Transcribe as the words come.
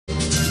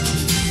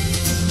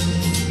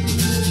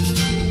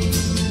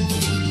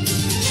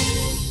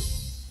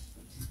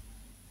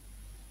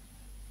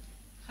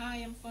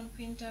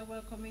Quinta,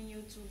 welcoming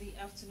you to the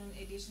afternoon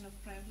edition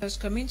of Prime Plus,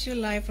 coming to you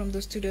live from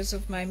the studios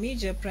of my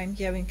media Prime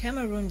here in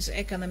Cameroon's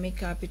economic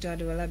capital.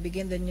 Douala.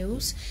 Begin the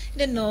news in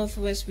the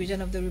northwest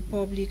region of the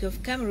Republic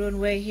of Cameroon,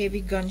 where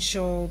heavy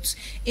gunshots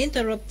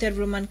interrupted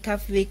Roman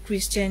Catholic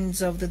Christians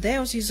of the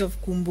Diocese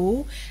of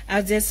Kumbu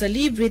as they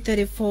celebrated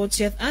the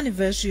 40th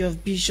anniversary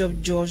of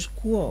Bishop George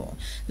Kuo.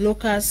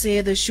 Locals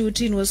say the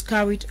shooting was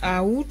carried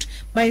out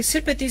by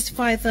separatist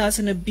fighters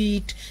in a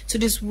bid to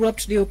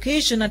disrupt the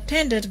occasion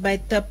attended by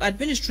top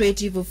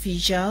administrative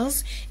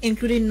officials,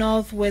 including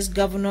Northwest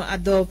Governor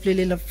Adolphe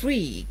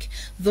Lafrique.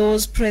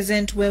 Those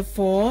present were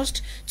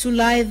forced to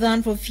lie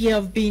down for fear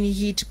of being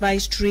hit by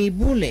stray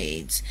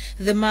bullets.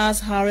 The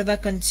mass, however,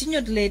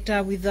 continued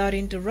later without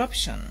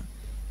interruption.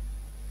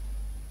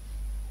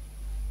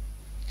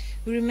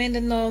 We remain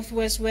in the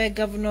Northwest, where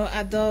Governor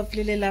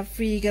Adolphe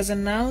Lafrique has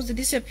announced the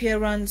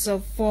disappearance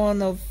of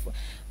FON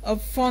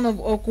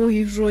Oko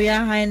His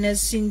Royal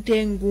Highness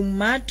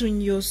Sintenguma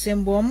Tunyo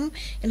Sembom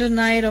in the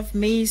night of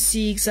May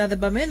 6 at the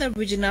Bamenda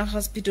Regional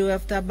Hospital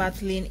after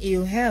battling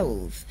ill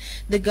health.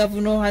 The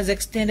governor has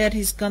extended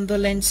his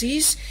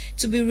condolences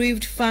to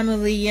bereaved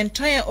family,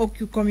 entire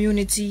Oku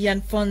community,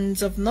 and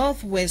funds of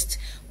Northwest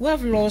who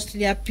have lost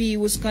their peer,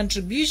 whose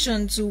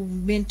contribution to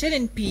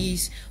maintaining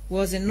peace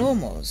was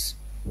enormous.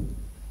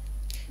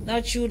 Now,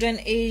 children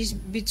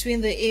aged between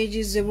the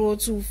ages 0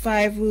 to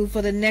 5 will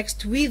for the next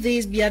 3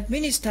 days be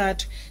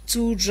administered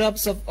 2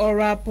 drops of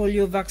oral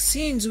polio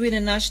vaccines with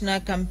a national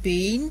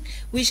campaign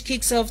which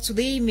kicks off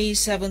today, May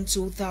 7,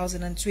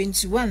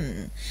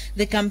 2021.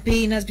 The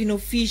campaign has been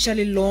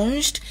officially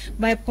launched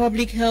by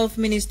Public Health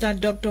Minister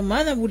Dr.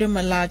 Manabuda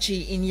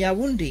Malachi in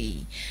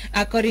Yaoundé.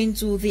 According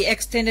to the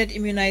extended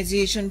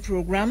immunization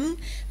program,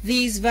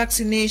 this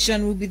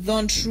vaccination will be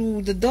done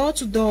through the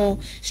door-to-door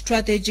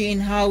strategy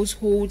in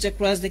households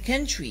across the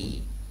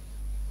country.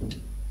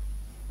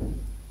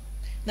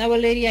 Now, a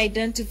lady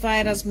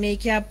identified as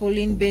Mekia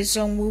Pauline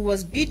Besong, who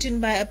was beaten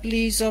by a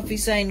police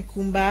officer in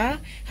Kumba,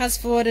 has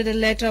forwarded a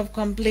letter of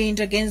complaint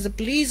against the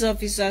police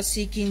officer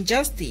seeking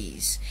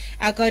justice.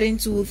 According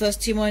to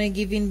testimony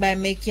given by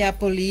Mekia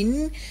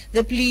Pauline,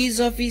 the police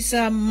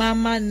officer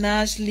Mama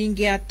Nash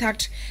Linge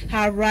attacked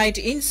her right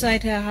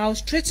inside her house,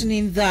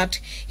 threatening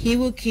that he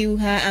will kill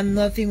her and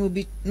nothing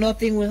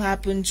will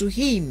happen to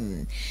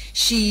him.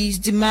 She is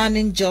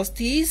demanding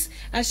justice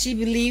as she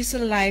believes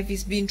her life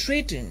is being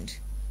threatened.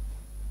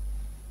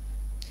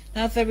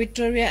 Now,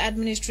 Territorial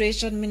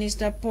Administration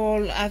Minister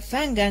Paul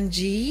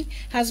Athanganji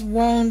has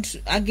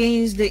warned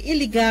against the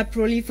illegal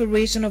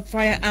proliferation of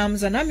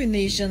firearms and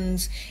ammunition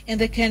in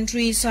the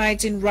country,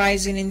 citing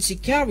rising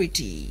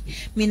insecurity.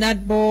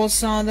 Minadbor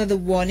sounded the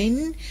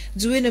warning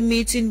during a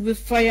meeting with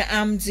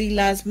firearms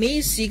dealers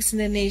May 6 in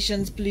the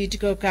nation's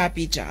political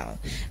capital.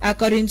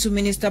 According to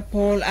Minister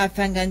Paul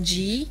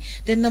Athanganji,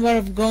 the number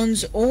of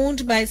guns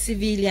owned by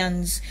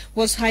civilians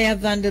was higher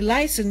than the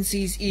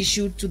licenses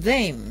issued to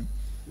them.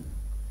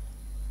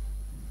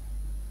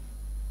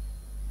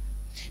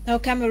 Now,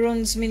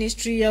 Cameroon's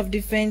Ministry of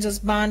Defense has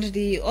banned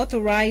the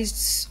unauthorized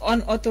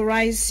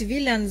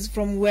civilians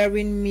from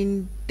wearing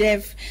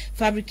MINDEF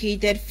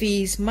fabricated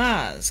face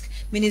masks.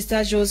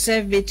 Minister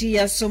Joseph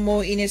Betia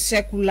Somo, in a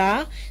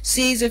circular,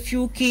 says a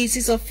few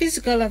cases of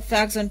physical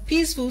attacks on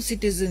peaceful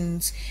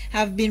citizens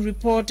have been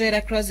reported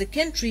across the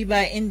country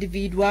by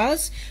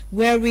individuals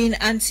wearing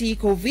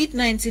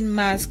anti-COVID-19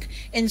 masks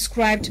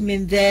inscribed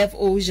MINDEF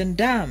or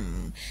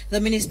gendarme.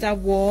 The minister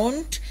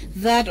warned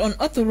that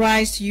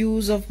unauthorized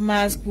use of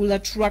masks will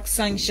attract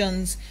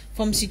sanctions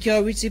from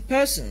security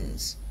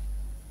persons.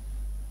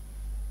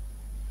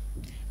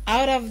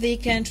 Out of the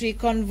country,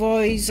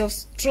 convoys of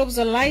troops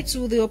allied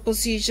to the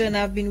opposition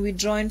have been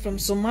withdrawn from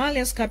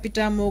Somalia's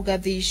capital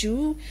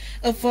Mogadishu,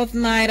 a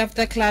fortnight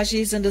after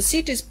clashes and the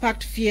city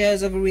sparked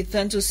fears of a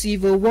return to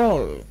civil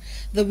war.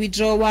 The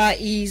withdrawal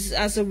is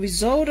as a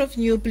result of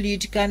new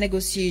political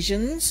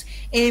negotiations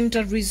aimed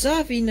at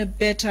resolving a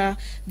better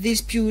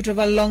dispute of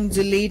a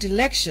long-delayed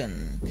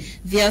election.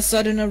 Their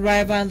sudden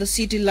arrival in the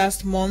city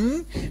last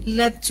month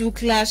led to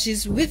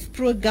clashes with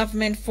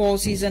pro-government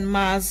forces and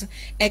mass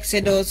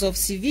exodus of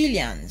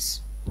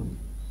civilians.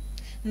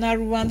 Now,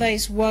 Rwanda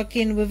is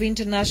working with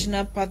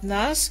international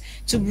partners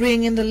to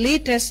bring in the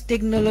latest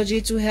technology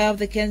to help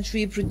the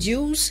country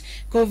produce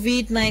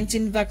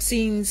COVID-19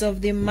 vaccines of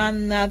the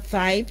manna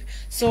type,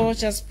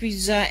 such as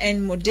Pfizer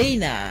and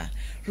Moderna.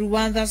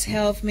 Rwanda's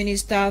Health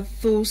Minister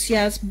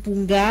Thosias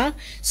Mpunga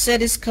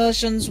said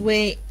discussions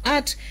were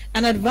at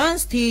an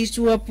advanced stage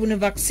to open a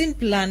vaccine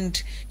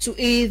plant to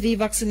aid the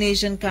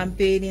vaccination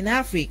campaign in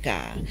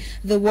Africa.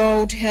 The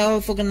World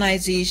Health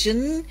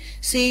Organization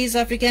says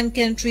African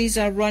countries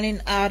are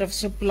running out of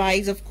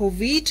supplies of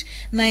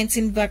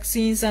COVID-19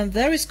 vaccines, and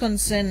there is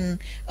concern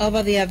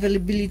over the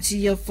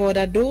availability of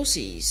further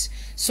doses.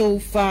 So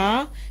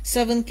far,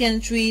 7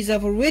 countries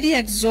have already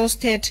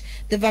exhausted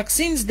the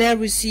vaccines they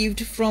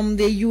received from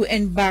the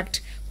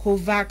UN-backed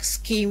COVAX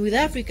scheme, with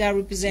Africa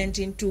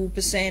representing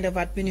 2% of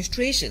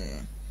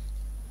administration.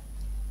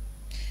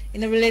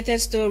 In a related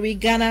story,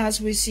 Ghana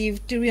has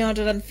received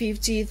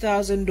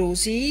 350,000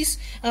 doses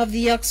of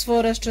the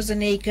Oxford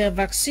AstraZeneca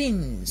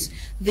vaccines.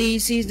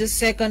 This is the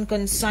second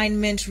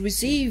consignment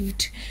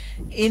received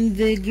in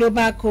the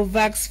global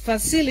COVAX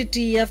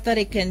facility after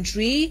the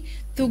country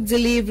took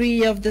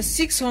delivery of the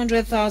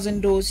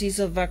 600,000 doses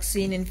of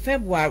vaccine in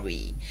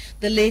February.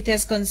 The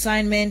latest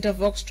consignment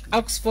of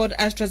Oxford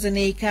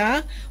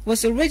AstraZeneca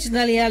was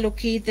originally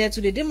allocated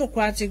to the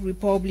Democratic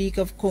Republic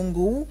of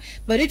Congo,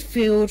 but it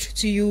failed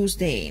to use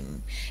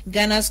them.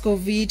 Ghana's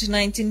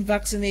COVID-19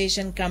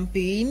 vaccination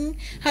campaign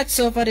had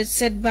suffered a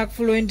setback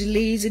following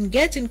delays in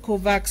getting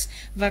COVAX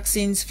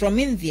vaccines from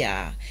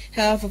India.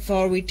 Health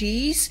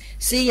authorities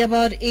say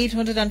about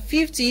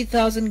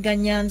 850,000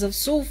 Ghanaians have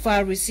so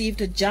far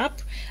received a jab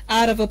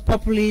out of a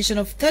population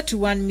of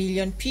 31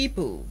 million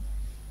people.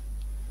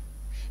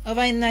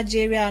 Over in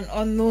Nigeria, an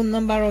unknown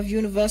number of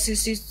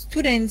university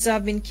students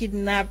have been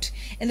kidnapped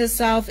in the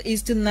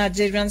southeastern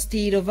Nigerian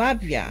state of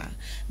Abia.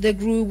 The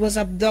group was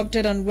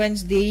abducted on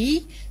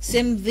Wednesday,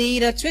 same day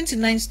that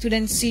 29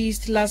 students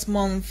seized last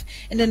month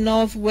in the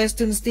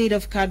northwestern state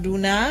of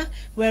Kaduna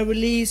were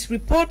released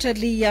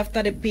reportedly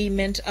after the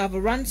payment of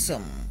a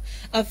ransom.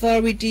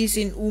 Authorities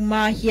in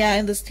Umuahia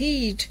in the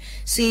state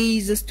say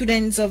the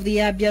students of the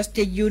Abia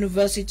State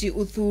University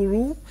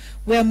Uthuru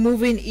were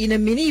moving in a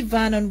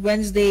minivan on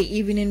Wednesday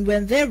evening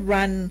when they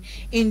ran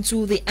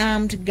into the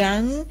armed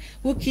gang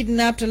who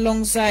kidnapped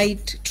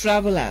alongside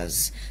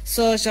travelers.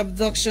 Such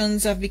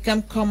abductions have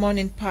become common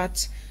in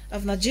parts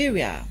of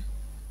Nigeria.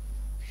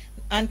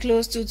 And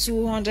close to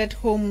 200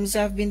 homes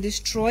have been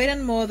destroyed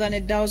and more than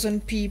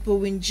 1,000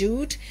 people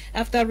injured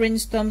after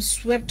rainstorms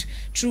swept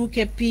through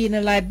Kepi in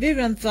a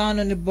Liberian town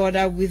on the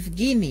border with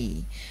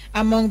Guinea.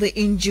 Among the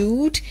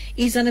injured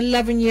is an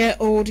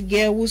 11-year-old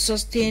girl who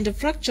sustained a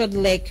fractured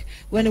leg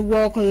when a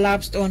wall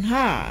collapsed on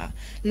her.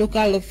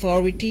 Local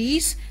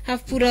authorities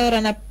have put out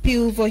an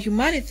appeal for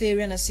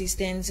humanitarian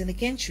assistance in the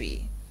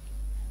country.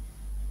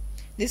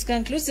 This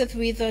concludes the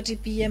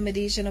 3:30 p.m.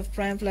 edition of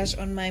Prime Flash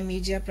on My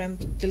Media Prime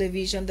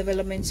Television.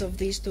 Developments of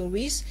these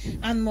stories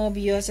and more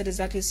be yours at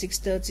exactly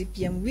 6:30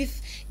 p.m.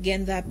 with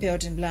Genda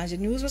Peot and Blanche. The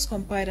news was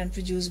compiled and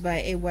produced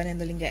by EWANE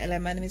and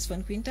NOLINGA. My name is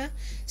FON QUINTA.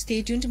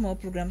 Stay tuned to more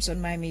programs on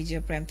My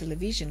Media Prime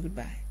Television.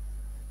 Goodbye.